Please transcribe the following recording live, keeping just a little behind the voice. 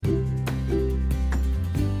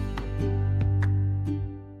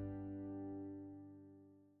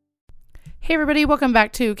Hey everybody, welcome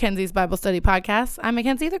back to Kenzie's Bible Study Podcast. I'm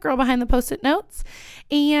Mackenzie, the girl behind the Post-it notes.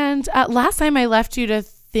 And last time I left you to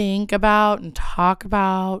think about and talk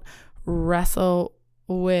about, wrestle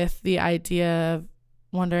with the idea of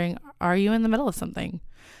wondering, are you in the middle of something?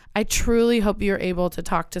 I truly hope you're able to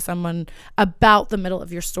talk to someone about the middle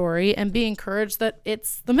of your story and be encouraged that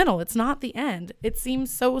it's the middle. It's not the end. It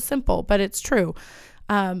seems so simple, but it's true.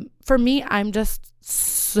 For me, I'm just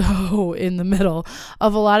so in the middle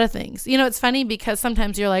of a lot of things. You know, it's funny because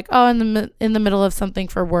sometimes you're like, oh, in the middle of something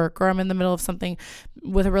for work, or I'm in the middle of something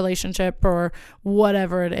with a relationship or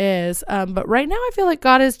whatever it is. But right now I feel like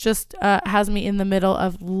God is just, has me in the middle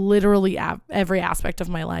of literally every aspect of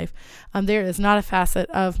my life. There is not a facet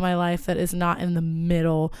of my life that is not in the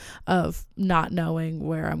middle of not knowing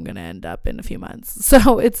where I'm going to end up in a few months.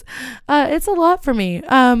 So it's a lot for me.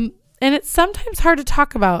 And it's sometimes hard to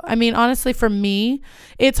talk about. I mean, honestly, for me,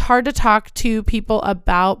 it's hard to talk to people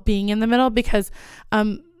about being in the middle because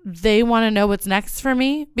they want to know what's next for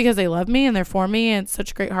me because they love me and they're for me and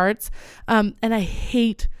such great hearts. And I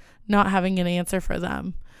hate not having an answer for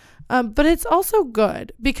them. But it's also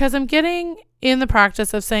good because I'm getting in the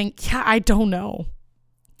practice of saying, yeah, I don't know.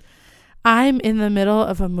 I'm in the middle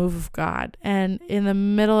of a move of God and in the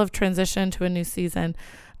middle of transition to a new season.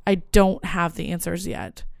 I don't have the answers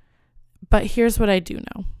yet. But here's what I do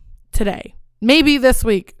know today, maybe this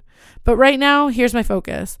week, but right now, here's my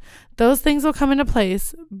focus. Those things will come into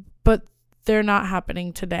place, but they're not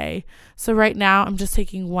happening today. So right now I'm just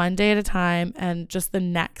taking one day at a time and just the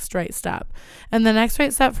next right step. And the next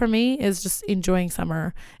right step for me is just enjoying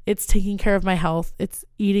summer. It's taking care of my health. It's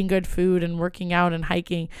eating good food and working out and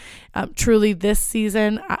hiking. Truly this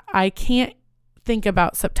season, I can't think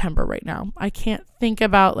about September right now. I can't think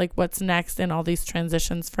about like what's next in all these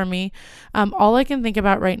transitions for me. All I can think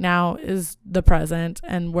about right now is the present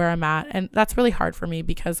and where I'm at. And that's really hard for me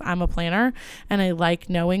because I'm a planner and I like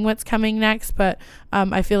knowing what's coming next. But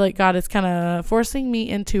I feel like God is kind of forcing me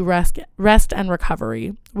into rest and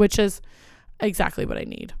recovery, which is exactly what I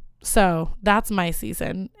need. So that's my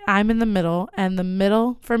season. I'm in the middle, and the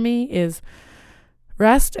middle for me is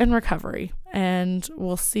rest and recovery, and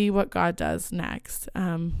we'll see what God does next.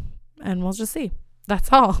 And we'll just see.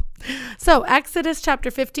 That's all. So Exodus chapter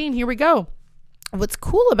 15, here we go. What's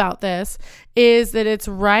cool about this is that it's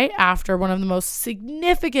right after one of the most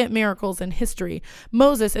significant miracles in history.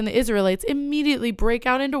 Moses and the Israelites immediately break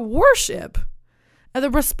out into worship. And the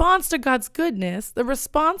response to God's goodness, the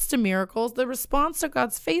response to miracles, the response to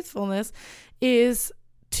God's faithfulness is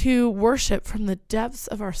to worship from the depths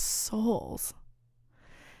of our souls.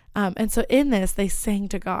 And so in this, they sang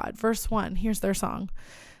to God. Verse 1, here's their song.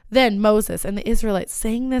 Then Moses and the Israelites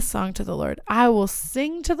sang this song to the Lord. I will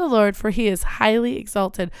sing to the Lord, for he is highly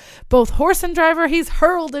exalted. Both horse and driver, he's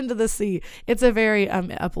hurled into the sea. It's a very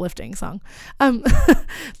uplifting song.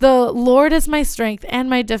 The Lord is my strength and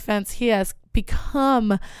my defense. He has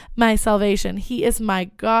become my salvation. He is my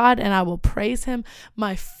God, and I will praise him,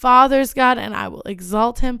 my father's God, and I will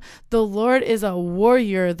exalt him. The Lord is a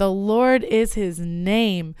warrior. The Lord is his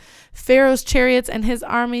name. Pharaoh's chariots and his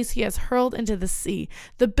armies he has hurled into the sea.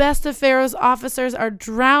 The best of Pharaoh's officers are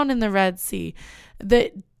drowned in the Red Sea.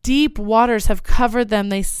 The deep waters have covered them.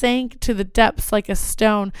 They sank to the depths like a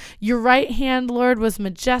stone. Your right hand, Lord, was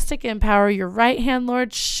majestic in power. Your right hand,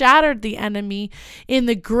 Lord, shattered the enemy. In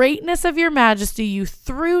the greatness of your majesty, you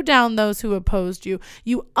threw down those who opposed you.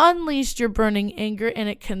 You unleashed your burning anger, and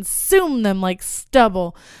it consumed them like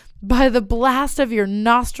stubble. By the blast of your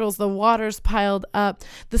nostrils, the waters piled up.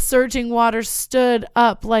 The surging waters stood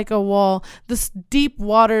up like a wall. The deep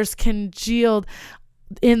waters congealed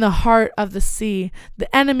in the heart of the sea.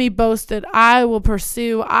 The enemy boasted, I will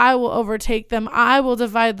pursue, I will overtake them, I will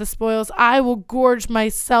divide the spoils, I will gorge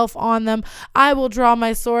myself on them, I will draw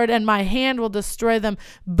my sword, and my hand will destroy them.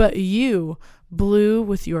 But you blew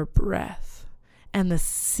with your breath, and the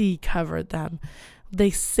sea covered them. They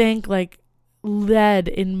sank like lead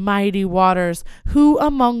in mighty waters. Who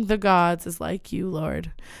among the gods is like you,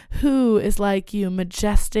 Lord? Who is like you,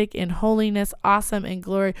 majestic in holiness, awesome in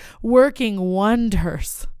glory, working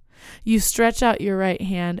wonders? You stretch out your right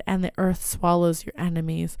hand, and the earth swallows your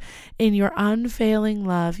enemies. In your unfailing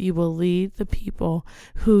love, you will lead the people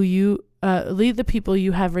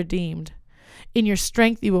you have redeemed. In your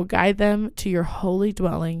strength, you will guide them to your holy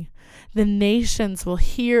dwelling. The nations will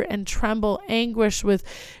hear and tremble. Anguish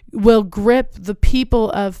will grip the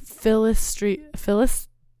people of Philistia.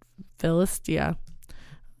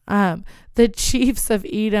 The chiefs of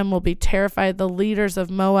Edom will be terrified. The leaders of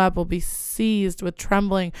Moab will be seized with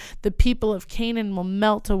trembling. The people of Canaan will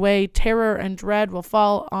melt away. Terror and dread will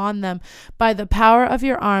fall on them. By the power of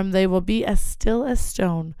your arm, they will be as still as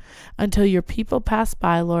stone until your people pass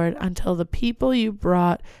by, Lord, until the people you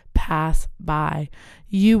brought pass by.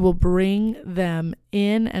 You will bring them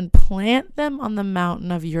in and plant them on the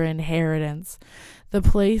mountain of your inheritance. The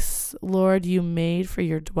place, Lord, you made for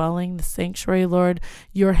your dwelling, the sanctuary, Lord,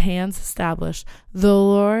 your hands established. The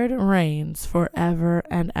Lord reigns forever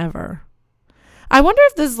and ever. I wonder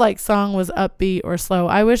if this song was upbeat or slow.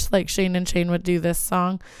 I wish Shane and Shane would do this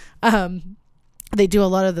song. They do a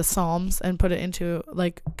lot of the Psalms and put it into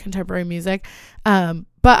contemporary music.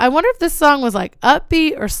 But I wonder if this song was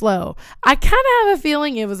upbeat or slow. I kind of have a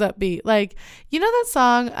feeling it was upbeat. You know that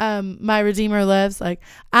song, My Redeemer Lives?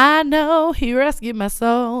 I know he rescued my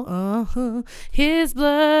soul. His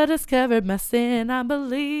blood has covered my sin. I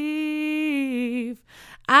believe.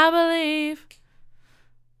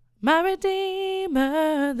 My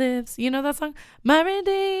Redeemer lives. You know that song? My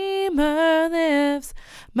Redeemer lives.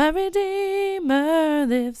 My Redeemer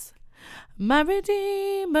lives. My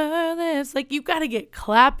Redeemer lives. You got to get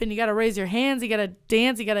clapping. You got to raise your hands. You got to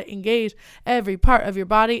dance. You got to engage every part of your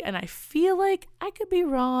body. And I feel like I could be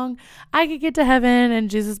wrong. I could get to heaven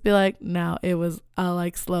and Jesus be like, no, it was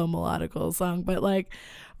a slow melodical song. But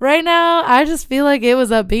right now, I just feel like it was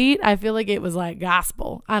upbeat. I feel like it was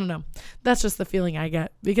gospel. I don't know. That's just the feeling I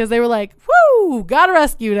get because they were whoo, God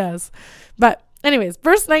rescued us. But anyways,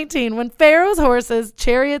 verse 19, when Pharaoh's horses,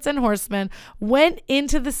 chariots, and horsemen went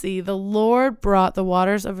into the sea, the Lord brought the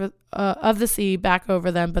waters of the sea back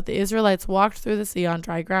over them, but the Israelites walked through the sea on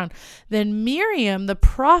dry ground. Then Miriam, the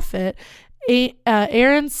prophet,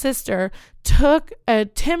 Aaron's sister, took a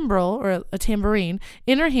timbrel or a tambourine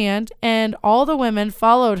in her hand, and all the women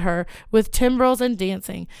followed her with timbrels and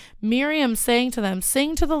dancing. Miriam sang to them,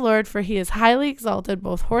 "Sing to the Lord, for he is highly exalted.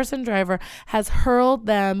 Both horse and driver he has hurled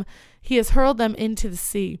them into the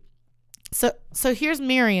sea." So here's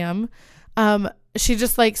Miriam. She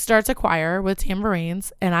just starts a choir with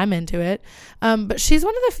tambourines, and I'm into it. But she's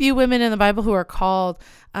one of the few women in the Bible who are called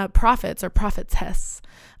prophets or prophetess.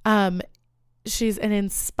 She's an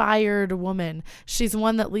inspired woman. She's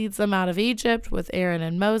one that leads them out of Egypt with Aaron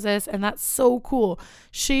and Moses, and that's so cool.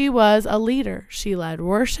 She was a leader. She led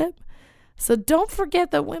worship. So don't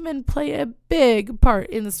forget that women play a big part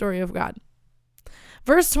in the story of God.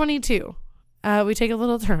 Verse 22, we take a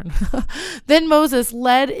little turn. Then Moses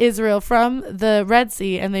led Israel from the Red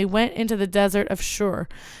Sea, and they went into the desert of Shur.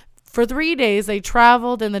 For 3 days they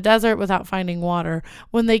traveled in the desert without finding water.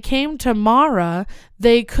 When they came to Marah,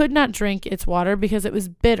 they could not drink its water because it was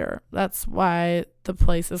bitter. That's why the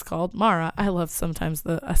place is called Marah. I love sometimes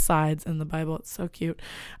the asides in the Bible. It's so cute.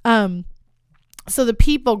 So the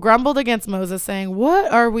people grumbled against Moses, saying, "What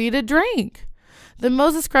are we to drink?" Then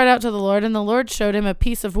Moses cried out to the Lord, and the Lord showed him a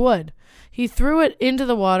piece of wood. He threw it into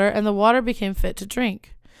the water, and the water became fit to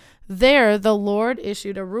drink. There the Lord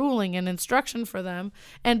issued a ruling and instruction for them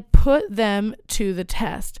and put them to the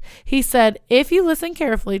test. He said, "If you listen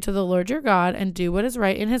carefully to the Lord your God and do what is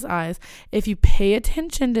right in his eyes, if you pay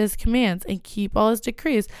attention to his commands and keep all his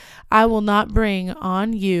decrees, I will not bring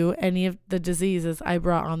on you any of the diseases I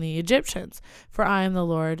brought on the Egyptians, for I am the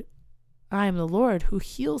Lord who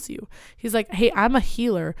heals you." He's like, hey, I'm a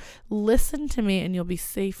healer. Listen to me and you'll be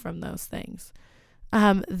safe from those things.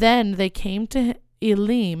 Then they came to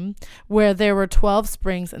Elim, where there were 12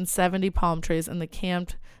 springs and 70 palm trees, and they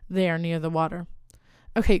camped there near the water.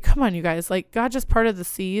 Okay, come on, you guys. God just parted the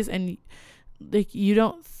seas, and you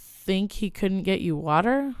don't think he couldn't get you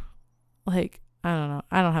water? I don't know.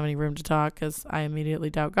 I don't have any room to talk because I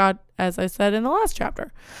immediately doubt God, as I said in the last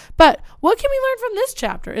chapter. But what can we learn from this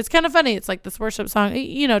chapter? It's kind of funny. It's this worship song,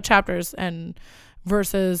 chapters and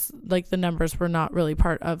verses, the numbers were not really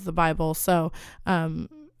part of the Bible. So,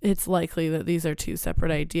 it's likely that these are two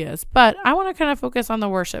separate ideas, but I want to kind of focus on the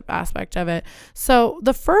worship aspect of it. So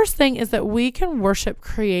the first thing is that we can worship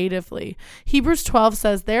creatively. Hebrews 12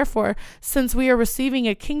 says, "Therefore, since we are receiving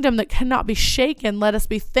a kingdom that cannot be shaken, let us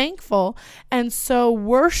be thankful and so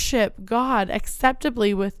worship God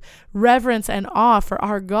acceptably with reverence and awe, for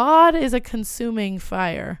our God is a consuming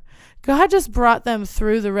fire." God just brought them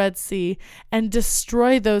through the Red Sea and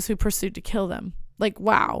destroyed those who pursued to kill them.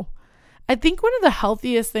 Wow. I think one of the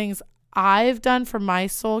healthiest things I've done for my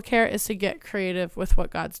soul care is to get creative with what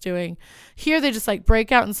God's doing. Here they just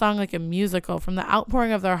break out in song like a musical from the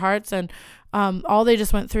outpouring of their hearts, and all they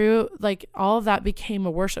just went through, all of that became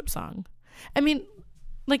a worship song. I mean,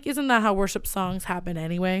 isn't that how worship songs happen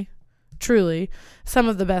anyway? Truly, some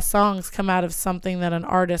of the best songs come out of something that an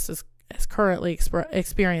artist is currently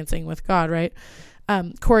experiencing with God, right?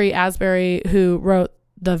 Corey Asbury, who wrote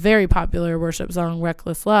the very popular worship song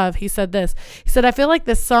Reckless Love, he said this. He said, I feel like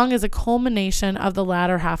this song is a culmination of the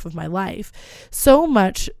latter half of my life. So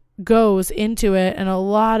much goes into it, and a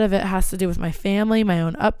lot of it has to do with my family, my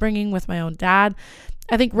own upbringing with my own dad.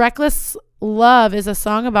 I think Reckless Love is a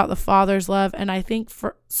song about the Father's love, and I think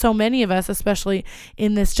for so many of us, especially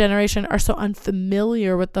in this generation, are so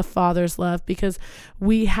unfamiliar with the Father's love because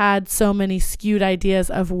we had so many skewed ideas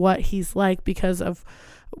of what he's like because of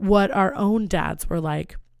what our own dads were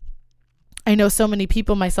like. I know so many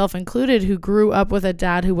people, myself included, who grew up with a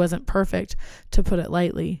dad who wasn't perfect, to put it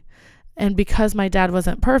lightly. And because my dad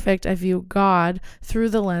wasn't perfect, I view God through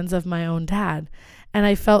the lens of my own dad. And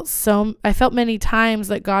I felt many times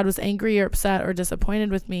that God was angry or upset or disappointed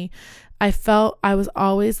with me. I felt I was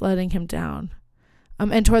always letting him down.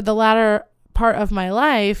 And toward the latter part of my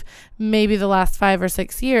life, maybe the last 5 or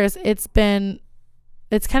 6 years, it's kind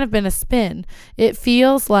of been a spin. It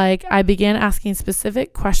feels like I began asking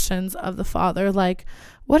specific questions of the Father, like,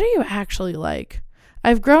 what are you actually like?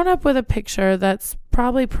 I've grown up with a picture that's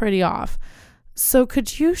probably pretty off. So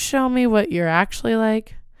could you show me what you're actually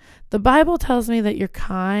like? The Bible tells me that you're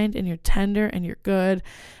kind and you're tender and you're good.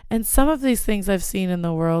 And some of these things I've seen in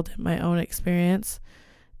the world in my own experience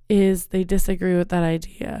is they disagree with that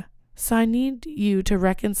idea. So I need you to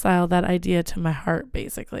reconcile that idea to my heart,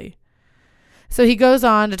 basically. So he goes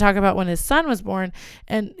on to talk about when his son was born,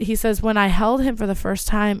 and he says, when I held him for the first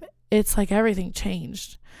time, it's like everything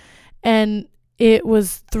changed. And it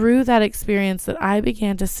was through that experience that I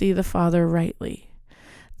began to see the Father rightly.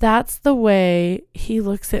 That's the way he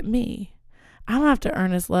looks at me. I don't have to earn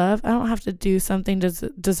his love. I don't have to do something to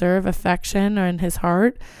deserve affection or in his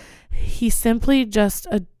heart. He simply just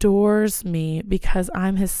adores me because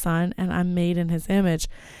I'm his son and I'm made in his image.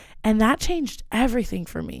 And that changed everything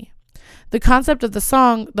for me. The concept of the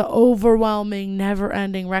song, the overwhelming,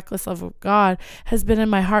 never-ending, reckless love of God, has been in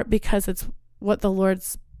my heart because it's what the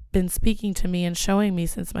Lord's been speaking to me and showing me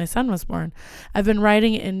since my son was born. I've been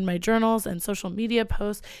writing it in my journals and social media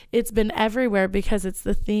posts. It's been everywhere because it's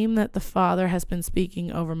the theme that the Father has been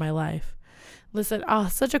speaking over my life. Listen,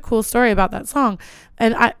 such a cool story about that song.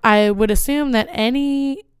 And I would assume that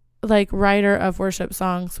any writer of worship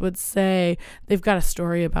songs would say they've got a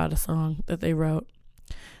story about a song that they wrote.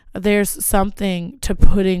 There's something to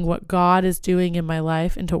putting what God is doing in my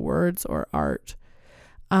life into words or art.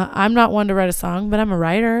 I'm not one to write a song, but I'm a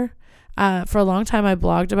writer. For a long time, I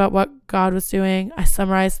blogged about what God was doing. I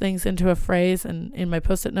summarized things into a phrase in my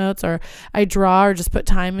Post-it notes, or I draw or just put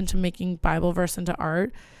time into making Bible verse into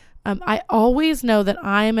art. I always know that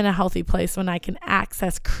I am in a healthy place when I can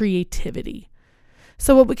access creativity.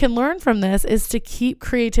 So what we can learn from this is to keep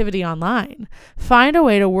creativity online. Find a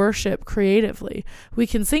way to worship creatively. We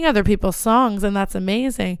can sing other people's songs, and that's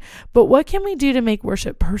amazing. But what can we do to make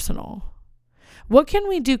worship personal? What can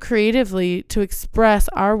we do creatively to express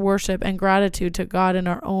our worship and gratitude to God in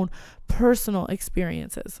our own personal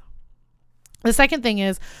experiences? The second thing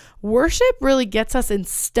is worship really gets us in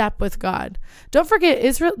step with God. Don't forget,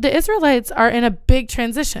 the Israelites are in a big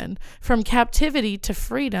transition from captivity to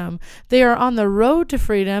freedom. They are on the road to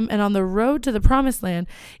freedom and on the road to the promised land.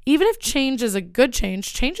 Even if change is a good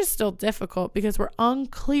change, change is still difficult because we're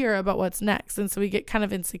unclear about what's next. And so we get kind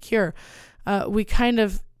of insecure. We kind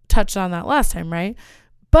of touched on that last time, right?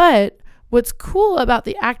 But what's cool about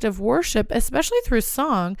the act of worship, especially through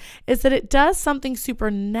song, is that it does something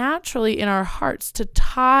supernaturally in our hearts to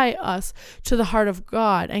tie us to the heart of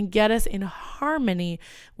God and get us in harmony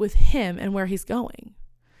with him and where he's going.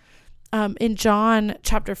 In John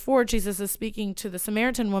chapter 4, Jesus is speaking to the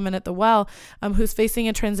Samaritan woman at the well, who's facing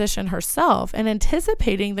a transition herself and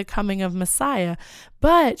anticipating the coming of Messiah,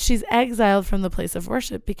 but she's exiled from the place of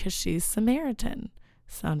worship because she's Samaritan.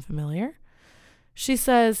 Sound familiar? She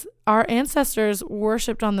says, our ancestors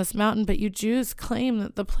worshipped on this mountain, but you Jews claim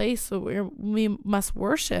that the place where we must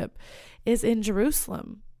worship is in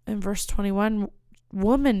Jerusalem. In verse 21,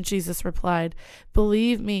 woman, Jesus replied,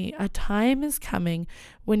 believe me, a time is coming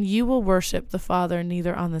when you will worship the Father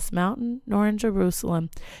neither on this mountain nor in Jerusalem.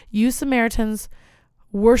 You Samaritans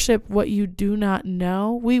worship what you do not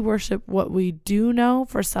know. We worship what we do know,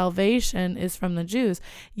 for salvation is from the Jews.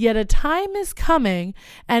 Yet a time is coming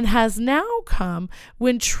and has now come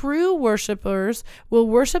when true worshipers will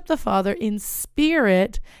worship the Father in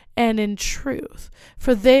spirit and in truth,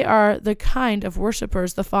 for they are the kind of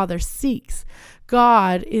worshipers the Father seeks.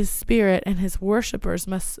 God is spirit, and his worshipers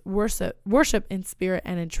must worship in spirit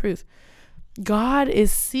and in truth. God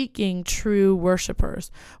is seeking true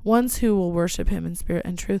worshipers, ones who will worship him in spirit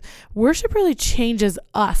and truth. Worship really changes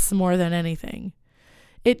us more than anything.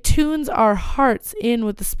 It tunes our hearts in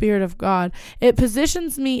with the Spirit of God. It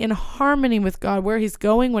positions me in harmony with God, where he's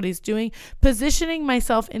going, what he's doing, positioning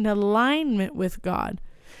myself in alignment with God.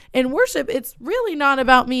 In worship, it's really not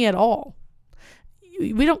about me at all.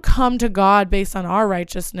 We don't come to God based on our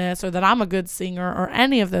righteousness or that I'm a good singer or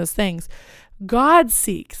any of those things. God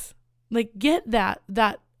seeks, get that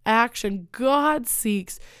action. God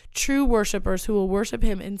seeks true worshipers who will worship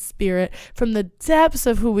him in spirit from the depths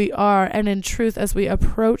of who we are and in truth as we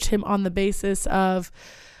approach him on the basis of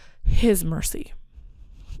his mercy.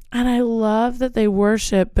 And I love that they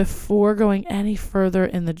worship before going any further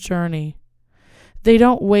in the journey. They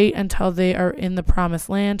don't wait until they are in the promised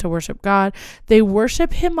land to worship God. They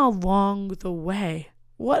worship him along the way.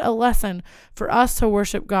 What a lesson for us to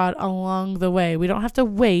worship God along the way. We don't have to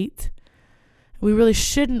wait. We really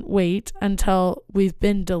shouldn't wait until we've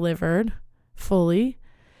been delivered fully,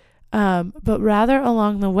 but rather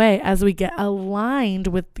along the way as we get aligned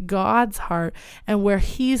with God's heart and where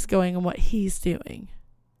he's going and what he's doing.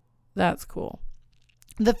 That's cool.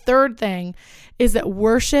 The third thing is that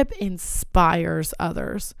worship inspires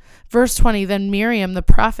others. Verse 20, then Miriam, the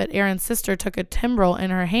prophet, Aaron's sister, took a timbrel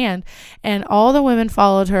in her hand, and all the women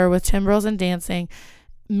followed her with timbrels and dancing.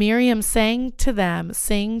 Miriam sang to them,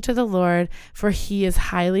 sing to the Lord, for he is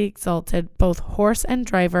highly exalted. Both horse and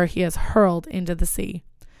driver he has hurled into the sea.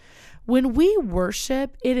 When we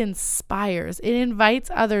worship, it inspires, it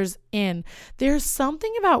invites others in. There's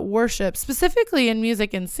something about worship, specifically in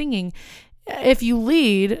music and singing. If you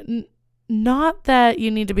lead, not that you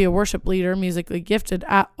need to be a worship leader, musically gifted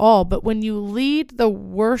at all, but when you lead the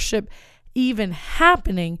worship even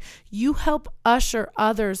happening, you help usher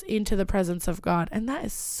others into the presence of God. And that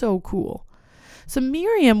is so cool. So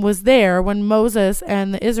Miriam was there when Moses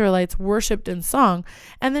and the Israelites worshiped in song.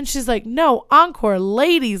 And then she's like, no, encore,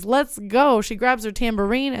 ladies, let's go. She grabs her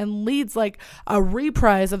tambourine and leads a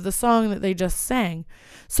reprise of the song that they just sang.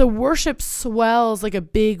 So worship swells like a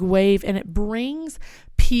big wave and it brings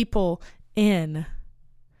people in.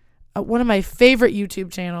 One of my favorite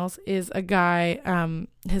YouTube channels is a guy,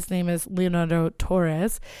 his name is Leonardo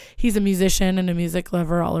Torres. He's a musician and a music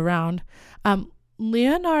lover all around.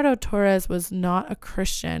 Leonardo Torres was not a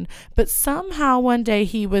Christian, but somehow one day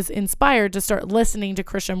he was inspired to start listening to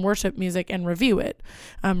Christian worship music and review it,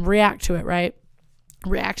 react to it, right?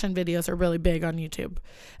 Reaction videos are really big on YouTube.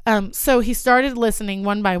 So he started listening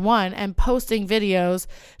one by one and posting videos,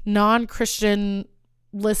 non-Christian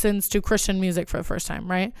listens to Christian music for the first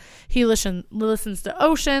time, right? He listens to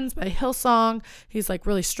Oceans by Hillsong. He's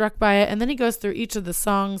really struck by it. And then he goes through each of the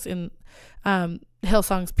songs in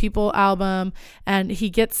Hillsong's People album, and he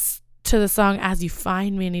gets to the song As You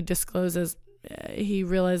Find Me, and he discloses, he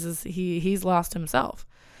realizes he's lost himself.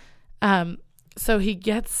 So he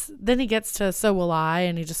gets to So Will I,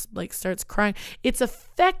 and he just starts crying. It's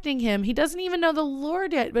affecting him. He doesn't even know the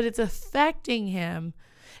Lord yet, but it's affecting him.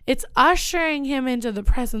 It's ushering him into the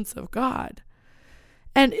presence of God.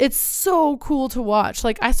 And it's so cool to watch.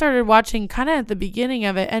 I started watching kind of at the beginning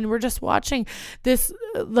of it, and we're just watching this,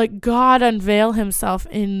 God unveil himself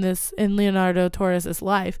in Leonardo Torres'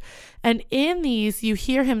 life. And in these, you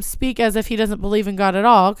hear him speak as if he doesn't believe in God at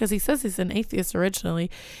all, because he says he's an atheist originally.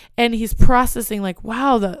 And he's processing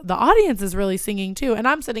wow, the audience is really singing too. And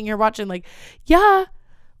I'm sitting here watching yeah,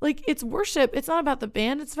 it's worship. It's not about the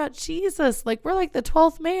band. It's about Jesus. We're the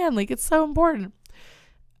 12th man. It's so important.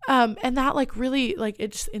 And that really,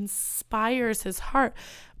 it just inspires his heart.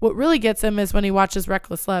 What really gets him is when he watches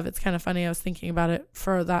Reckless Love. It's kind of funny. I was thinking about it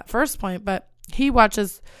for that first point, but he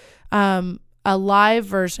watches, a live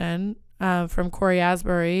version, from Corey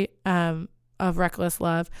Asbury, of Reckless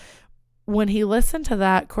Love. When he listened to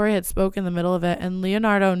that, Corey had spoke in the middle of it, and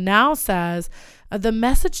Leonardo now says, the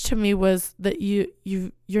message to me was that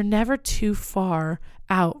you're never too far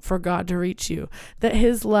out for God to reach you, that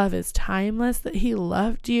his love is timeless, that he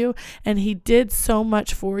loved you, and he did so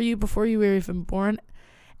much for you before you were even born,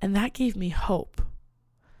 and that gave me hope.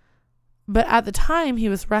 But at the time, he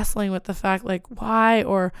was wrestling with the fact, why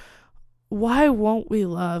won't we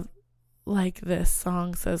love like this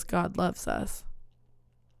song says God loves us?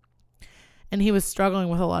 And he was struggling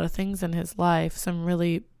with a lot of things in his life, some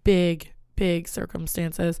really big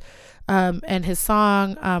circumstances. And his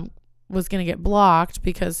song was going to get blocked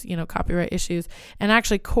because, copyright issues. And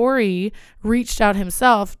actually, Corey reached out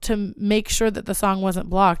himself to make sure that the song wasn't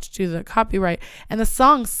blocked due to the copyright. And the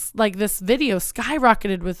song's, this video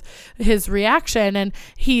skyrocketed with his reaction. And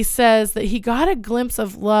he says that he got a glimpse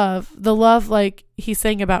of love, the love he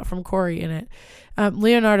sang about from Corey in it.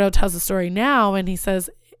 Leonardo tells the story now, and he says,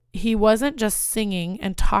 he wasn't just singing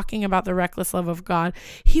and talking about the reckless love of God.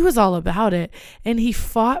 He was all about it. And he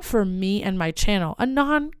fought for me and my channel, a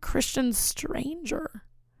non-Christian stranger.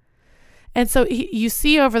 And so you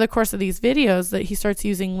see over the course of these videos that he starts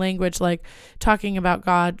using language like talking about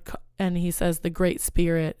God, and he says the Great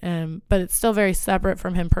Spirit, but it's still very separate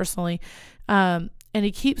from him personally. And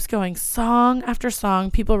he keeps going song after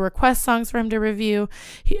song. People request songs for him to review.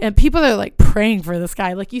 And people are like praying for this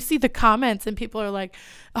guy. Like you see the comments and people are like,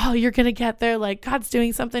 oh, you're going to get there. Like God's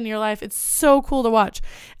doing something in your life. It's so cool to watch.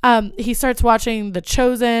 He starts watching The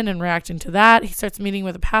Chosen and reacting to that. He starts meeting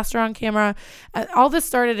with a pastor on camera. All this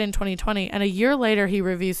started in 2020. And a year later, he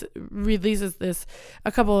releases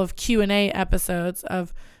a couple of Q&A episodes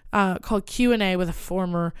called Q&A with a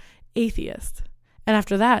former atheist. And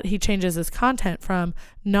after that, he changes his content from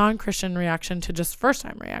non-Christian reaction to just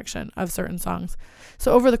first-time reaction of certain songs.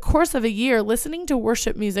 So over the course of a year, listening to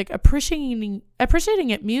worship music, appreciating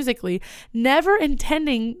it musically, never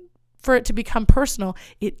intending for it to become personal,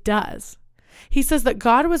 it does. He says that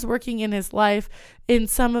God was working in his life in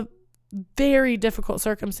some very difficult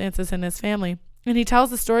circumstances in his family. And he tells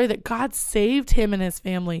the story that God saved him and his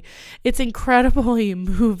family. It's incredibly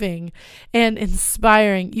moving and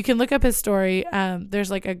inspiring. You can look up his story. There's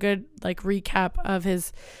like a good recap of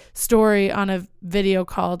his story on a video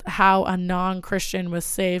called How a Non-Christian Was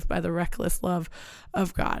Saved by the Reckless Love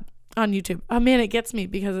of God on YouTube. Oh man, it gets me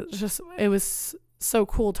because it was so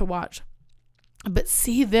cool to watch. But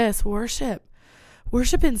see this worship.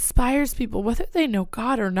 Worship inspires people, whether they know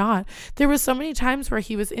God or not. There was so many times where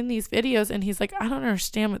he was in these videos and he's like, I don't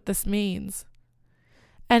understand what this means.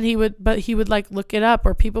 And he would like look it up,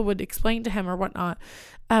 or people would explain to him or whatnot.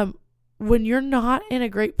 When you're not in a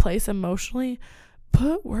great place emotionally,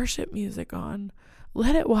 put worship music on.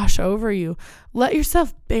 Let it wash over you. Let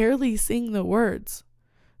yourself barely sing the words.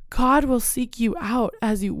 God will seek you out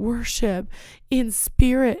as you worship in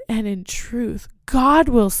spirit and in truth. God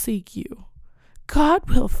will seek you. God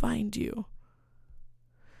will find you.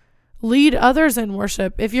 Lead others in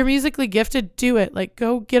worship. If you're musically gifted, do it. Like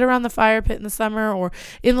go get around the fire pit in the summer or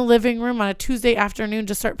in the living room on a Tuesday afternoon,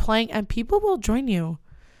 just start playing and people will join you.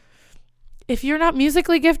 If you're not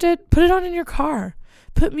musically gifted, put it on in your car.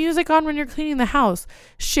 Put music on when you're cleaning the house.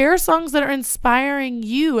 Share songs that are inspiring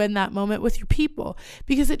you in that moment with your people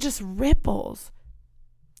because it just ripples.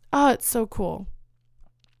 Oh, it's so cool.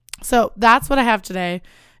 So that's what I have today.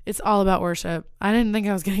 It's all about worship. I didn't think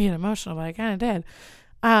I was going to get emotional, but I kind of did.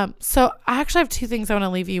 So I actually have two things I want to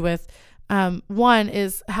leave you with. One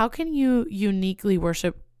is, how can you uniquely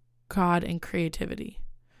worship God in creativity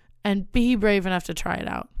and be brave enough to try it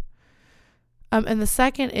out? And the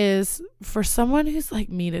second is, for someone who's like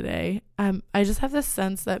me today, I just have this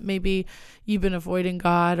sense that maybe you've been avoiding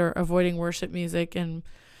God or avoiding worship music, and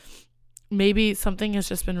maybe something has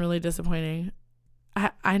just been really disappointing.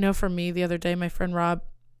 I know for me, the other day, my friend Rob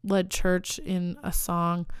led church in a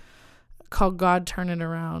song called God Turn It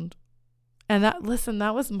Around. And that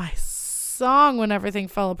was my song when everything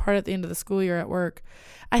fell apart at the end of the school year at work.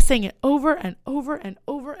 I sang it over and over and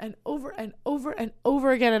over and over and over and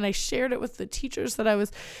over again. And I shared it with the teachers that I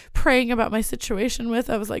was praying about my situation with.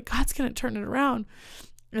 I was like, God's going to turn it around.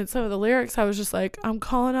 And some of the lyrics, I was just like, I'm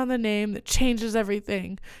calling on the name that changes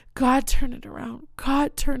everything. God, turn it around.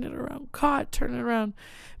 God, turn it around. God, turn it around.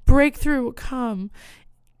 Breakthrough will come.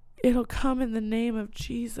 It'll come in the name of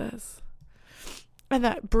Jesus. And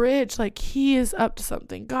that bridge, like he is up to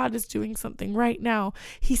something. God is doing something right now.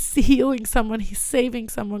 He's healing someone. He's saving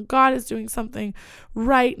someone. God is doing something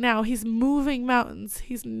right now. He's moving mountains.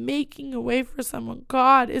 He's making a way for someone.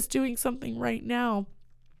 God is doing something right now.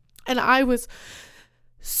 And I was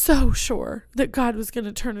so sure that God was going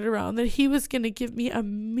to turn it around, that he was going to give me a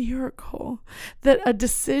miracle, that a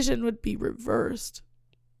decision would be reversed.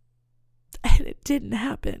 And it didn't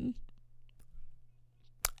happen.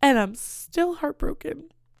 And I'm still heartbroken.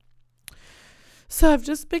 So I've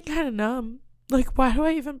just been kind of numb. Like, why do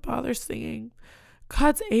I even bother singing?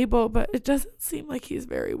 God's able, but it doesn't seem like he's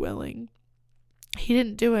very willing. He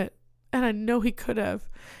didn't do it. And I know he could have.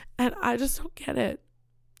 And I just don't get it.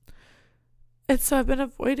 And so I've been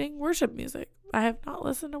avoiding worship music. I have not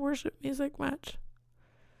listened to worship music much.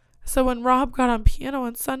 So when Rob got on piano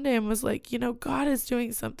on Sunday and was like, God is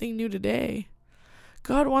doing something new today.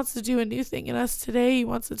 God wants to do a new thing in us today. He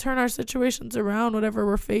wants to turn our situations around, whatever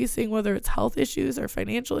we're facing, whether it's health issues or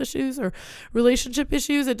financial issues or relationship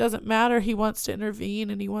issues. It doesn't matter. He wants to intervene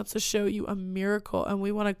and he wants to show you a miracle. And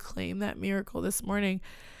we want to claim that miracle this morning.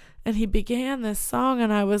 And he began this song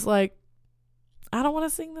and I was like, I don't want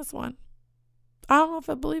to sing this one. I don't know if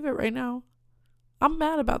I believe it right now. I'm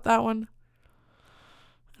mad about that one.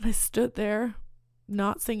 And I stood there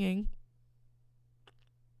not singing.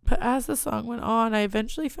 But as the song went on, I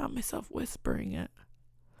eventually found myself whispering it,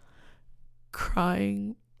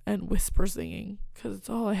 crying and whisper singing, because it's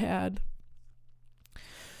all I had.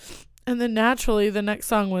 And then naturally, the next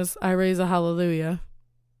song was I Raise a Hallelujah.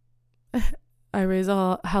 I raise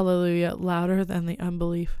a hallelujah louder than the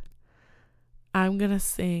unbelief. I'm going to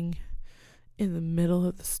sing in the middle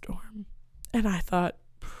of the storm. And I thought,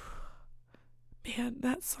 man,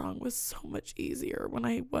 that song was so much easier when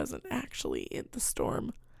I wasn't actually in the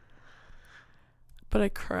storm. But I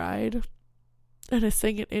cried, and I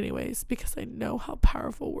sang it anyways, because I know how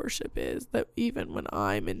powerful worship is, that even when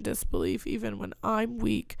I'm in disbelief, even when I'm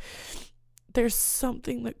weak, there's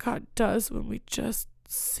something that God does when we just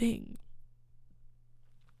sing.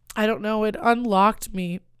 I don't know, it unlocked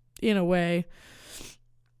me in a way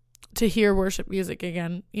to hear worship music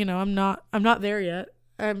again. You know, I'm not there yet.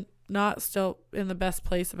 I'm not still in the best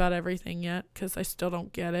place about everything yet, because I still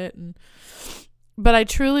don't get it. But I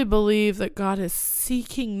truly believe that God is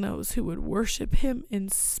seeking those who would worship him in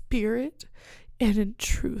spirit and in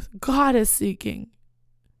truth. God is seeking.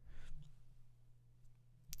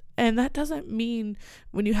 And that doesn't mean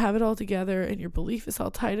when you have it all together and your belief is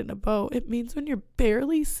all tied in a bow. It means when you're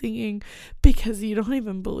barely singing because you don't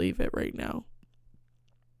even believe it right now.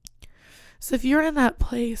 So if you're in that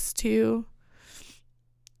place too,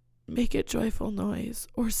 make it joyful noise,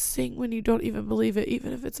 or sing when you don't even believe it,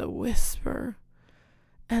 even if it's a whisper,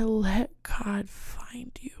 and let God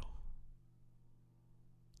find you.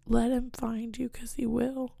 Let him find you, because he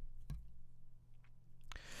will.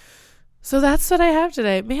 So that's what I have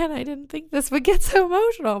today. Man, I didn't think this would get so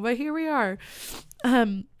emotional, but here we are.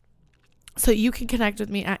 So you can connect with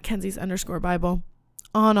me at Kenzies_Bible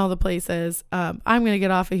on all the places. I'm going to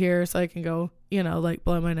get off of here so I can go,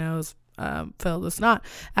 blow my nose, fill the snot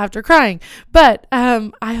after crying. But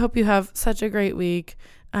I hope you have such a great week.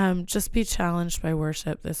 Just be challenged by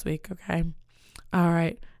worship this week, okay? All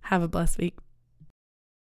right. Have a blessed week.